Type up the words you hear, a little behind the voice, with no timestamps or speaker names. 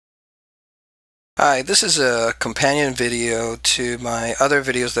Hi, this is a companion video to my other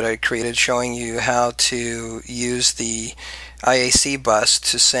videos that I created showing you how to use the IAC bus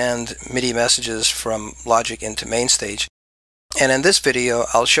to send MIDI messages from Logic into MainStage. And in this video,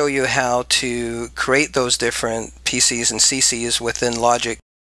 I'll show you how to create those different PCs and CCs within Logic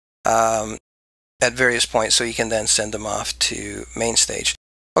at various points so you can then send them off to MainStage.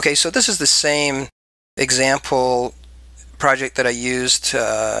 Okay, so this is the same example project that I used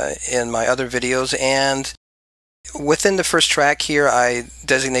in my other videos, and within the first track here I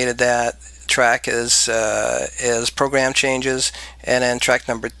designated that track as program changes, and then track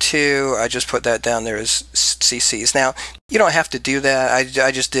number 2 I just put that down there as CCs. Now you don't have to do that.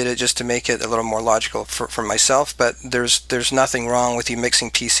 I just did it just to make it a little more logical for myself, but there's nothing wrong with you mixing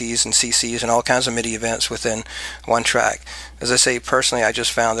PCs and CCs and all kinds of MIDI events within one track. As I say, personally I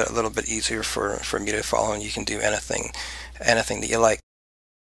just found it a little bit easier for me to follow, and you can do anything that you like.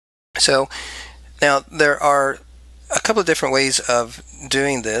 So now there are a couple of different ways of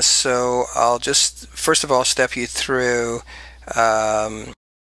doing this, so I'll just first of all step you through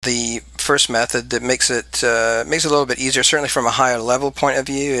the first method that makes it a little bit easier, certainly from a higher level point of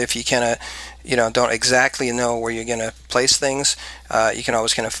view. If you kind of don't exactly know where you're going to place things, you can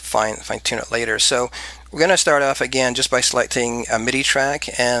always kind of fine tune it later. So we're going to start off again just by selecting a MIDI track,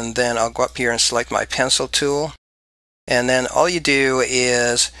 and then I'll go up here and select my pencil tool. And then all you do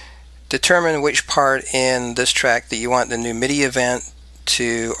is determine which part in this track that you want the new MIDI event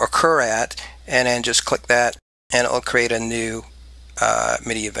to occur at, and then just click that and it'll create a new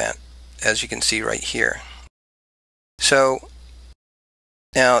MIDI event, as you can see right here. So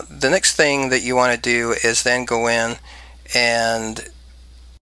now the next thing that you want to do is then go in and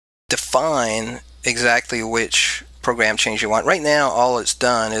define exactly which program change you want. Right now all it's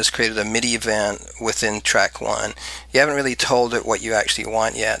done is created a MIDI event within track 1. You haven't really told it what you actually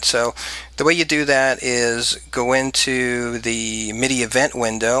want yet. So the way you do that is go into the MIDI Event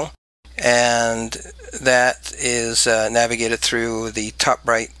Window, and that is navigated through the top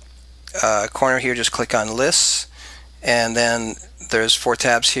right corner here. Just click on Lists, and then there's 4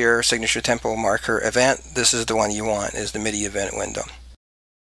 tabs here: Signature, Tempo, Marker, Event. This is the one you want, is the MIDI Event Window.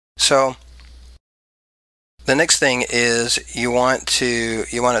 So the next thing is you want to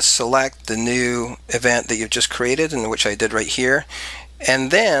select the new event that you've just created, and which I did right here,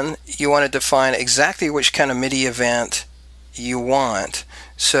 and then you want to define exactly which kind of MIDI event you want.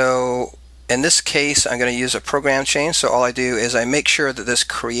 So in this case I'm going to use a program change, so all I do is I make sure that this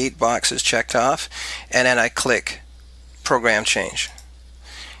create box is checked off, and then I click program change,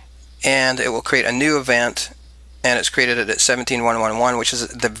 and it will create a new event, and it's created it at 17.1.1.1, which is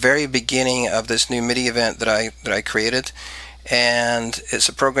the very beginning of this new MIDI event that I created. And it's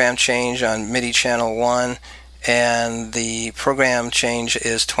a program change on MIDI channel 1, and the program change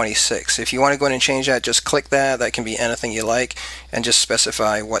is 26. If you want to go in and change that, just click that. That can be anything you like, and just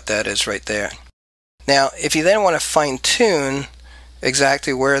specify what that is right there. Now if you then want to fine-tune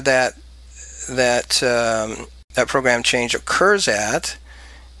exactly where that program change occurs at,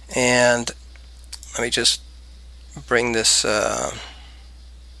 and let me just bring this up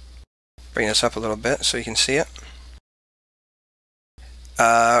a little bit so you can see it.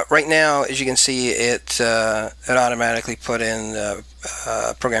 Right now, as you can see, it automatically put in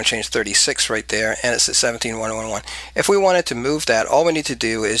program change 36 right there, and it's at 17.1.1.1. If we wanted to move that, all we need to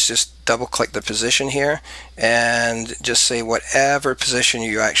do is just double click the position here and just say whatever position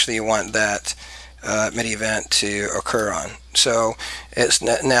you actually want that MIDI event to occur on. So it's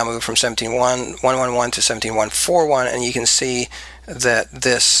now moved from 17.1.1.1 to 17.1.4.1, and you can see that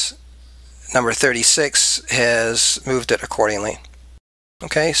this number 36 has moved it accordingly.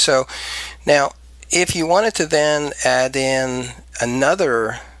 Okay, so now if you wanted to then add in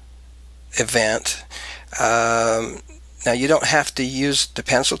another event, now you don't have to use the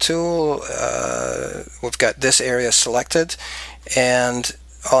pencil tool. We've got this area selected, and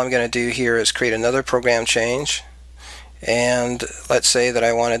all I'm going to do here is create another program change, and let's say that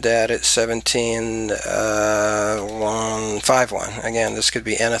I wanted that at 17.1.5.1. Again, this could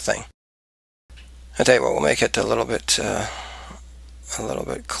be anything. I'll tell you what, we'll make it a little bit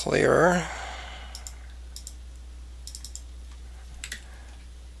clearer.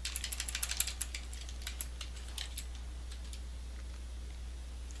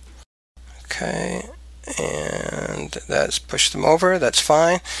 Okay, and that's pushed them over. That's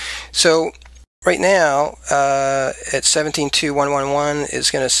fine. So right now at 17.2.1.1.1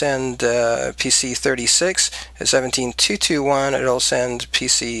 is going to send PC 36. At 17.2.2.1 it'll send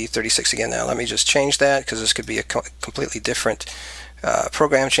PC 36 again. Now let me just change that, because this could be a completely different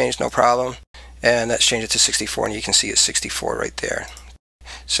program change, no problem. And let's change it to 64, and you can see it's 64 right there.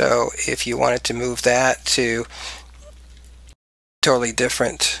 So if you wanted to move that to totally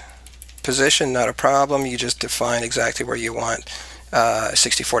different position, not a problem. You just define exactly where you want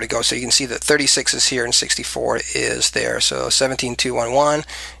 64 to go. So you can see that 36 is here and 64 is there. So 17211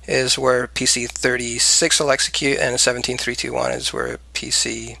 is where PC 36 will execute, and 17321 is where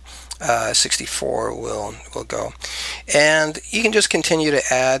PC 64 will go. And you can just continue to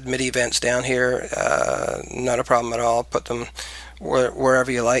add MIDI events down here, not a problem at all. Put them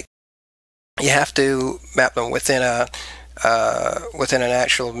wherever you like. You have to map them within an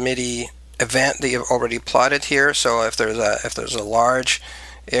actual MIDI event that you've already plotted here. So if there's a large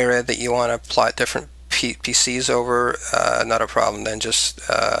area that you want to plot different PCs over, not a problem. Then just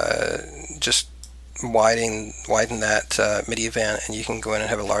widen that MIDI event, and you can go in and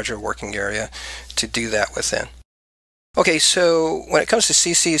have a larger working area to do that within. Okay, so when it comes to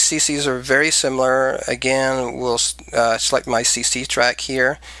CCs are very similar. Again, we'll select my CC track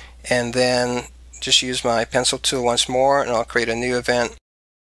here, and then just use my pencil tool once more, and I'll create a new event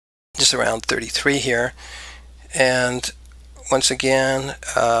just around 33 here. And once again,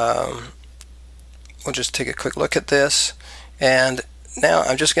 we'll just take a quick look at this. And now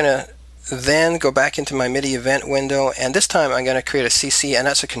I'm just going to then go back into my MIDI event window, and this time I'm going to create a CC, and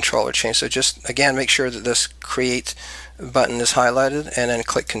that's a controller change. So just again, make sure that this create button is highlighted, and then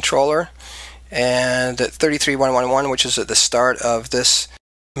click controller. And at 33111, which is at the start of this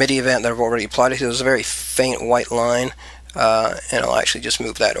MIDI event that I've already plotted, there's a very faint white line, and I'll actually just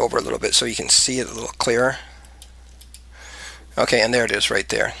move that over a little bit so you can see it a little clearer. Okay, and there it is right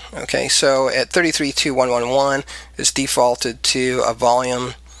there. Okay, so at 332111 it's defaulted to a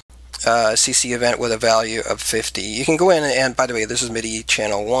volume CC event with a value of 50. You can go in and, by the way, this is MIDI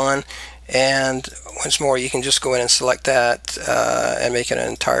channel 1, and once more you can just go in and select that and make it an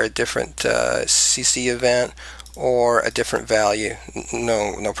entire different CC event or a different value.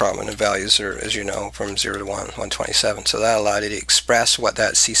 No problem. The values are, as you know, from 0 to 127. So that allowed you to express what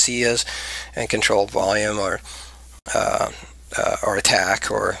that CC is and control volume or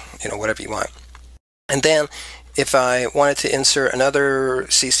attack, or whatever you want. And then if I wanted to insert another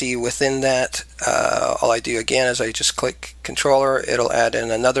CC within that, all I do again is I just click controller. It'll add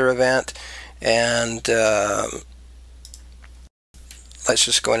in another event, and let's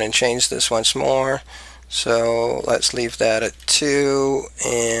just go in and change this once more. So let's leave that at 2,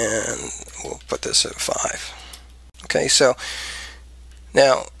 and we'll put this at 5. Okay, so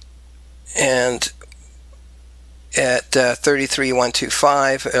now, and at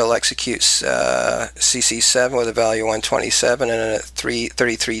 33125 it'll execute CC7 with a value 127, and then at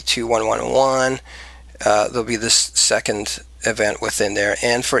 332111 there'll be this second event within there,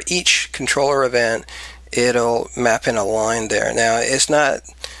 and for each controller event it'll map in a line there. Now it's not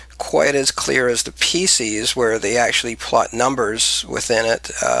quite as clear as the PCs where they actually plot numbers within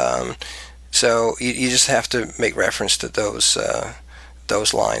it, so you just have to make reference to those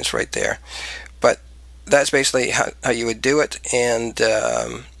lines right there. But that's basically how you would do it, and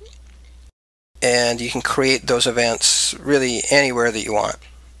you can create those events really anywhere that you want.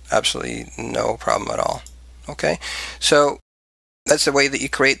 Absolutely no problem at all. Okay, so that's the way that you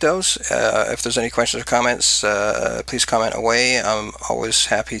create those. If there's any questions or comments, please comment away. I'm always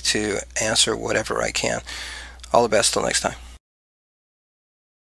happy to answer whatever I can. All the best till next time.